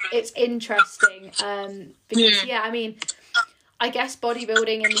sports, it's interesting, because I mean, I guess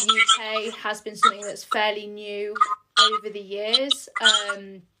bodybuilding in the UK has been something that's fairly new over the years,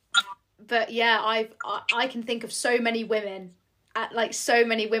 but I can think of so many women, and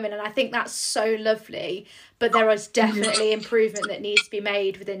I think that's so lovely, but there is definitely improvement that needs to be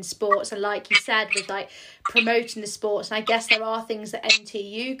made within sports, and like you said, with like promoting the sports, and I guess there are things that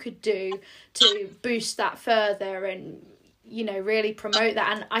NTU could do to boost that further and, you know, really promote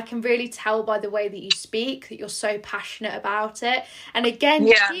that. And I can really tell by the way that you speak that you're so passionate about it, and again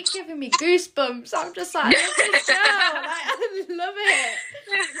you keep giving me goosebumps. I'm just like, I love this girl. Like, I love it.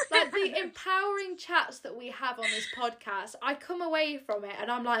 Like, the empowering chats that we have on this podcast, I come away from it and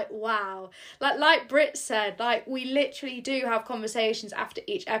I'm like, wow. Like Britt said, like, we literally do have conversations after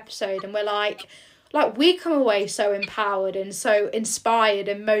each episode, and we're like we come away so empowered and so inspired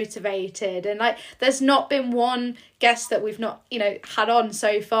and motivated, and like, there's not been one guest that we've not, you know, had on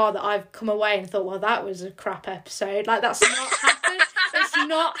so far that I've come away and thought, well, that was a crap episode. Like, that's not happened. It's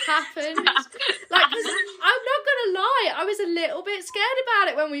not happened. Like, 'cause I'm not gonna lie, I was a little bit scared about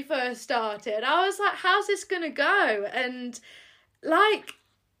it when we first started. I was like, how's this gonna go? And like,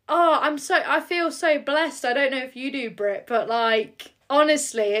 I feel so blessed. I don't know if you do, Britt, but like,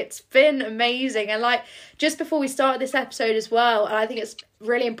 honestly, it's been amazing. And like, just before we started this episode as well, and I think it's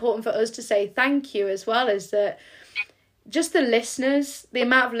really important for us to say thank you as well, is that just the listeners, the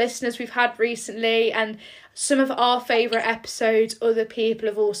amount of listeners we've had recently, and some of our favourite episodes other people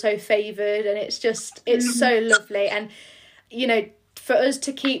have also favoured, and it's so lovely. And, you know, for us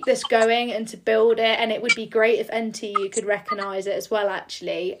to keep this going and to build it, and it would be great if NTU could recognise it as well,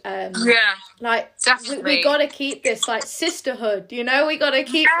 actually. Like, definitely. We got to keep this, like, sisterhood, you know? We got to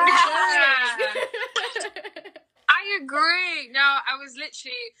keep this going. I agree. No, I was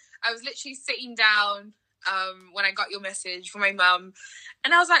literally sitting down when I got your message from my mum,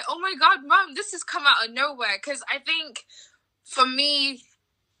 and I was like, oh my God, Mum, this has come out of nowhere. Because I think, for me,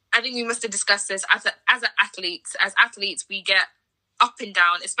 I think we must have discussed this as athletes, we get up and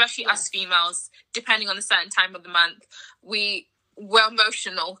down, especially us females, depending on the certain time of the month. We we're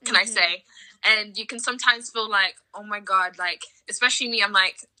emotional, can I say? And you can sometimes feel like, oh my God, like, especially me, I'm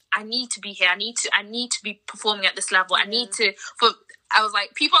like, I need to be here. I need to be performing at this level. I was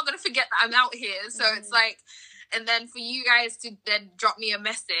like, people are going to forget that I'm out here. So it's like, and then for you guys to then drop me a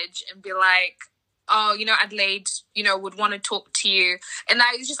message and be like, oh, Adelaide, would want to talk to you. And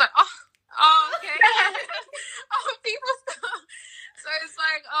I was just like, oh, okay. Oh, people still. So it's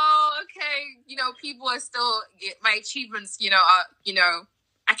like, oh, okay. People are still, my achievements, are,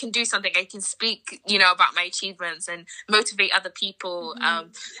 I can do something. I can speak, about my achievements and motivate other people.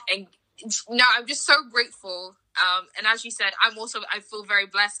 And I'm just so grateful. And as you said, I feel very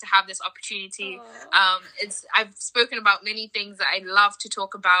blessed to have this opportunity. I've spoken about many things that I love to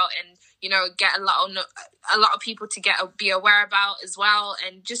talk about and, get a lot of people to be aware about as well.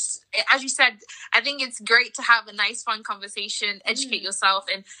 And just, as you said, I think it's great to have a nice, fun conversation, educate yourself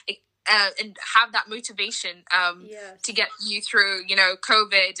and have that motivation to get you through,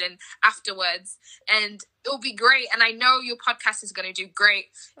 COVID and afterwards. And it'll be great. And I know your podcast is going to do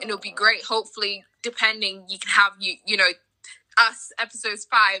great. And it'll be great. Hopefully, depending, you can have, us episodes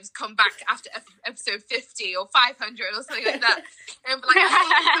 5 come back after episode 50 or 500 or something like that. And be like,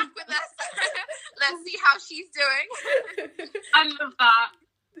 with us. Let's see how she's doing. I love that.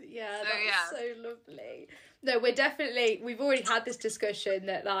 Yeah, that's so lovely. No, we've already had this discussion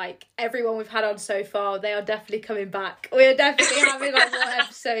that, like, everyone we've had on so far, they are definitely coming back. We're definitely having, like, more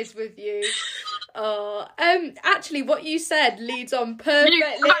episodes with you. Actually, what you said leads on perfectly.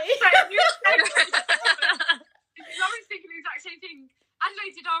 I was thinking the exact same thing.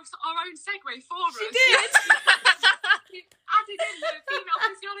 Adelaide did our own segue for us. She did. She added in the female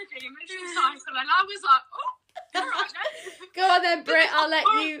physiology and menstrual cycle, and I was like, oh. All right, then. Go on then, Britt. I'll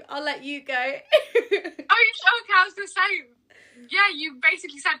let you go. Okay, I was gonna say, yeah, you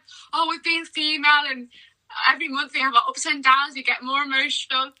basically said, with being female, and every month we have like ups and downs. You get more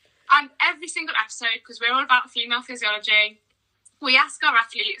emotional, and every single episode, because we're all about female physiology, we ask our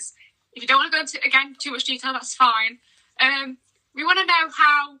athletes. If you don't want to go into again too much detail, that's fine. We want to know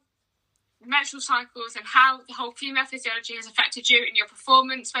how menstrual cycles and how the whole female physiology has affected you in your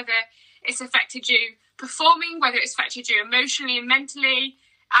performance, whether it's affected you performing, whether it's affected you emotionally and mentally,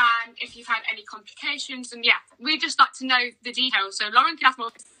 and if you've had any complications. And we just like to know the details. So Lauren can ask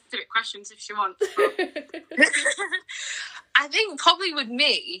more specific questions if she wants. I think probably with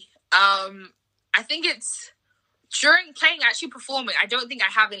me, I think it's during playing, actually performing, I don't think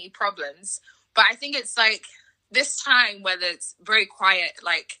I have any problems. But I think it's like this time, whether it's very quiet,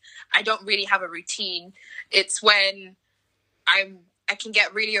 like I don't really have a routine. It's when I can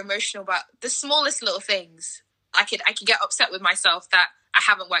get really emotional about the smallest little things. I could get upset with myself that I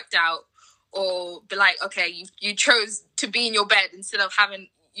haven't worked out, or be like, okay, you chose to be in your bed instead of having,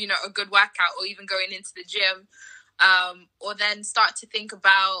 a good workout or even going into the gym, or then start to think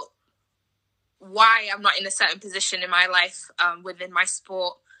about why I'm not in a certain position in my life within my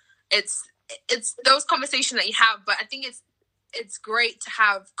sport. It's those conversations that you have, but I think it's great to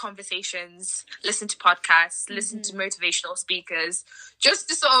have conversations, listen to podcasts, listen to motivational speakers, just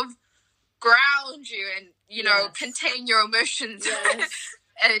to sort of ground you and, contain your emotions. Yes.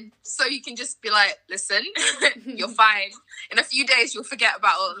 And so you can just be like, listen, you're fine. In a few days, you'll forget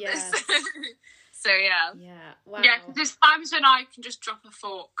about all of this. So, yeah. Yeah, wow. Yeah, there's times when I can just drop a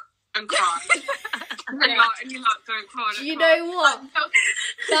fork and cry. and you're like, don't cry. You know what?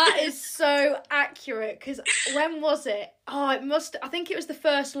 That is so accurate, because when was it? I think it was the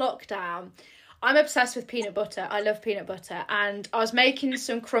first lockdown. I'm obsessed with peanut butter. I love peanut butter. And I was making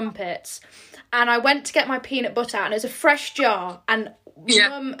some crumpets, and I went to get my peanut butter out, and it was a fresh jar. And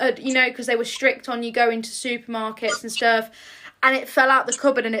Mum had, because they were strict on you going to supermarkets and stuff, and it fell out the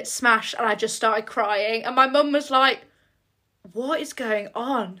cupboard and it smashed, and I just started crying. And my mum was like, what is going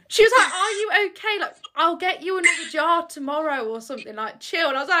on? She was like, are you okay? Like, I'll get you another jar tomorrow or something, like, chill.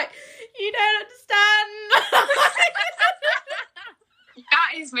 And I was like, you don't understand.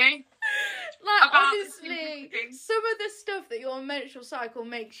 That is me. Like, honestly, some of the stuff that your menstrual cycle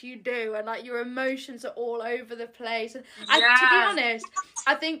makes you do, and like your emotions are all over the place. And to be honest,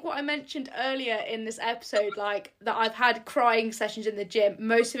 I think what I mentioned earlier in this episode, like that I've had crying sessions in the gym,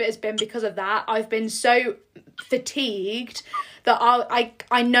 most of it has been because of that. I've been so fatigued that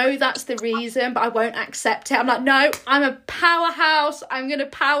I know that's the reason, but I won't accept it. I'm like, no, I'm a powerhouse. I'm gonna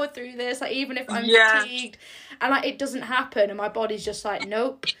power through this, like, even if I'm fatigued. And like, it doesn't happen, and my body's just like,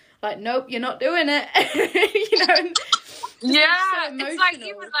 nope. Like, nope, you're not doing it. It's like,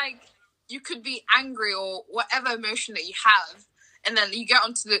 even like, you could be angry or whatever emotion that you have, and then you get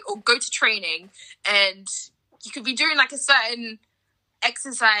or go to training, and you could be doing like a certain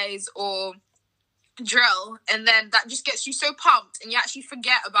exercise or drill, and then that just gets you so pumped and you actually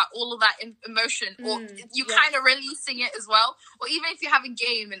forget about all of that emotion, or you kind of releasing it as well. Or even if you have a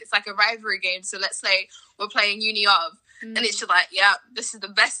game and it's like a rivalry game, so let's say we're playing uni of, and it's just like, yeah, this is the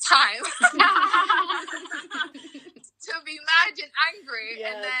best time to be mad and angry,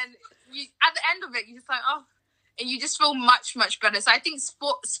 and then you, at the end of it, you're just like, oh, and you just feel much, much better. So I think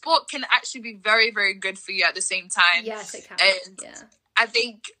sport can actually be very, very good for you at the same time. Yes, it can. And I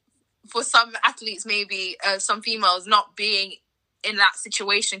think for some athletes, maybe some females, not being in that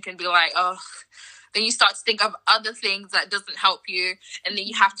situation can be like, oh, then you start to think of other things that doesn't help you, and then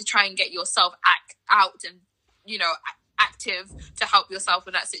you have to try and get yourself out and, you know, active to help yourself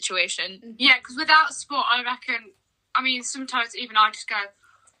with that situation. Yeah, because without sport, I reckon, I mean, sometimes even I just go,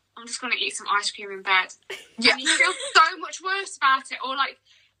 I'm just going to eat some ice cream in bed. Yeah. And you feel so much worse about it. Or, like,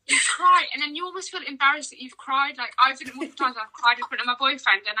 you cry, and then you almost feel embarrassed that you've cried. Like, I've been multiple times I've cried in front of my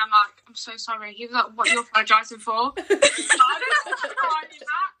boyfriend, and I'm like, I'm so sorry. He was like, what are you apologising for? I don't know why I did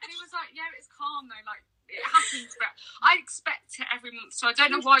that. And he was like, yeah, it's calm, though. Like, it happens, but I expect it every month, so I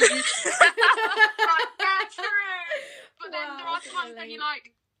don't know why you... Like, yeah, true. But then there are times when you're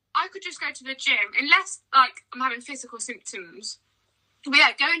like, I could just go to the gym, unless, like, I'm having physical symptoms. But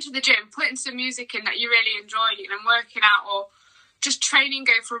yeah, going to the gym, putting some music in that you're really enjoying and working out, or just training,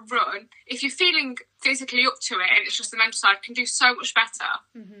 going for a run. If you're feeling physically up to it and it's just the mental side, can do so much better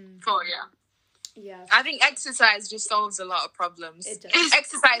for you. Yeah. I think exercise just solves a lot of problems. It does.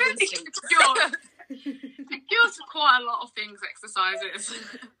 Exercise and sleep. It cures quite a lot of things, exercises.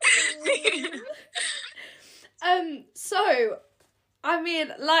 So, I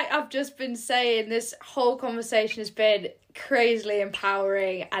mean, like I've just been saying, this whole conversation has been crazily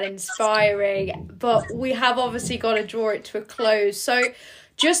empowering and inspiring, but we have obviously got to draw it to a close. So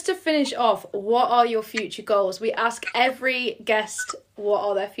just to finish off, what are your future goals? We ask every guest what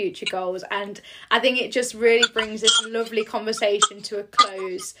are their future goals, and I think it just really brings this lovely conversation to a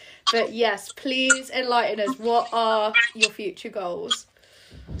close. But yes, please enlighten us. What are your future goals?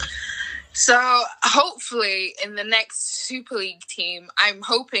 So hopefully in the next Super League team, I'm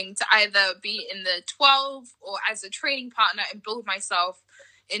hoping to either be in the 12 or as a training partner and build myself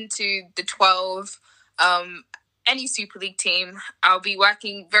into the 12. Any Super League team, I'll be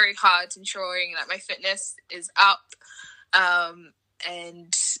working very hard ensuring that my fitness is up,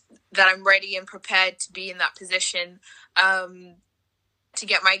 and that I'm ready and prepared to be in that position, to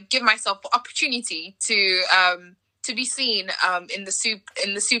give myself the opportunity to be seen in the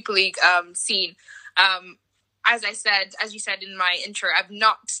Super League scene. As you said in my intro, I've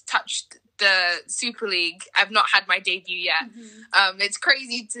not touched the Super League. I've not had my debut yet. It's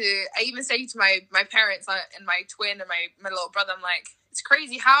crazy I even say to my parents and my twin and my little brother, I'm like, it's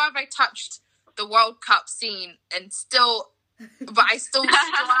crazy. How have I touched the World Cup scene and but I still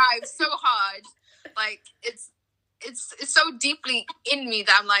strive so hard. Like, it's so deeply in me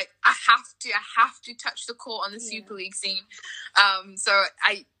that I'm like, I have to touch the court on the Super League scene. So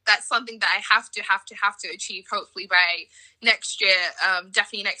that's something that I have to achieve, hopefully by next year,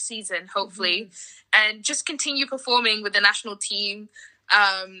 definitely next season, hopefully, and just continue performing with the national team.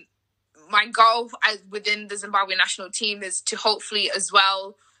 My goal within the Zimbabwe national team is to hopefully as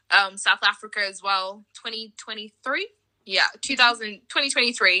well, South Africa as well, 2023. Yeah,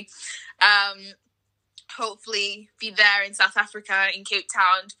 2023. Hopefully be there in South Africa, in Cape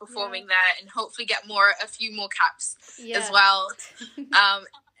Town, performing there, and hopefully get a few more caps as well.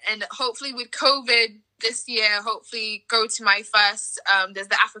 And hopefully with COVID this year, hopefully go to my first, there's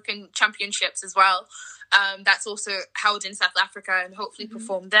the African Championships as well. That's also held in South Africa, and hopefully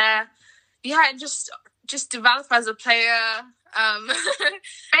perform there. Yeah, and just develop as a player.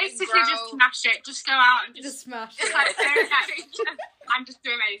 Basically just smash it. Just go out and just smash it. I'm just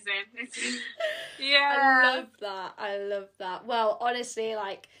doing amazing. Yeah. I love that. Well, honestly,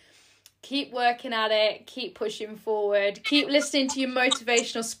 like, keep working at it, keep pushing forward, keep listening to your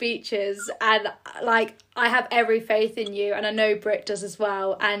motivational speeches, and like, I have every faith in you, and I know Britt does as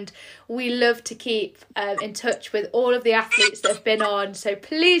well, and we love to keep in touch with all of the athletes that have been on, so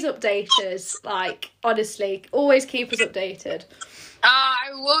please update us. Like, honestly, always keep us updated. I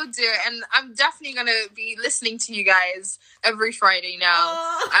will do it, and I'm definitely going to be listening to you guys every Friday now.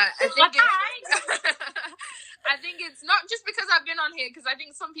 I think it's not just because I've been on here, because I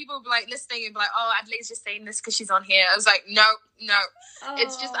think some people will be like listening and be like, oh, Adelaide's just saying this because she's on here. I was like, no.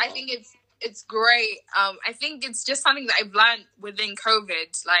 It's just, I think it's great. I think it's just something that I've learned within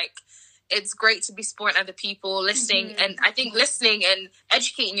COVID. Like, it's great to be supporting other people, listening, and I think listening and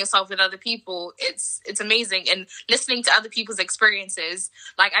educating yourself with other people, it's amazing. And listening to other people's experiences,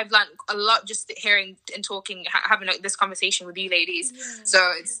 like, I've learned a lot just hearing and talking, having this conversation with you ladies.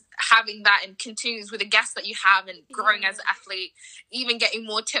 So having that and continues with the guests that you have and growing as an athlete, even getting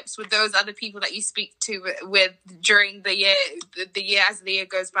more tips with those other people that you speak to with during the year as the year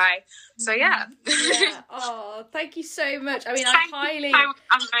goes by. So yeah. Oh, thank you so much. I mean, I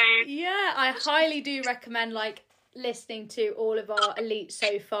highly do recommend like listening to all of our elites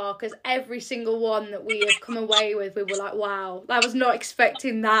so far, because every single one that we have come away with, we were like, wow, I was not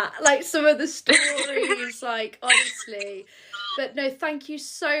expecting that, like some of the stories, like honestly. But no, thank you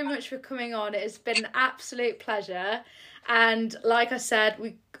so much for coming on. It has been an absolute pleasure, and like I said,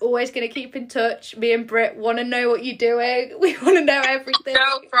 we're always going to keep in touch. Me and Britt want to know what you're doing. We want to know everything.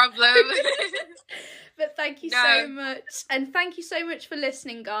 No problem. But thank you so much, and thank you so much for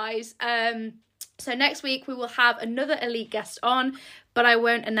listening, guys. So next week we will have another elite guest on, but I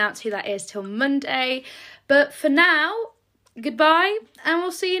won't announce who that is till Monday. But for now, goodbye, and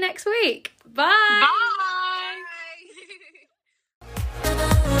we'll see you next week. Bye.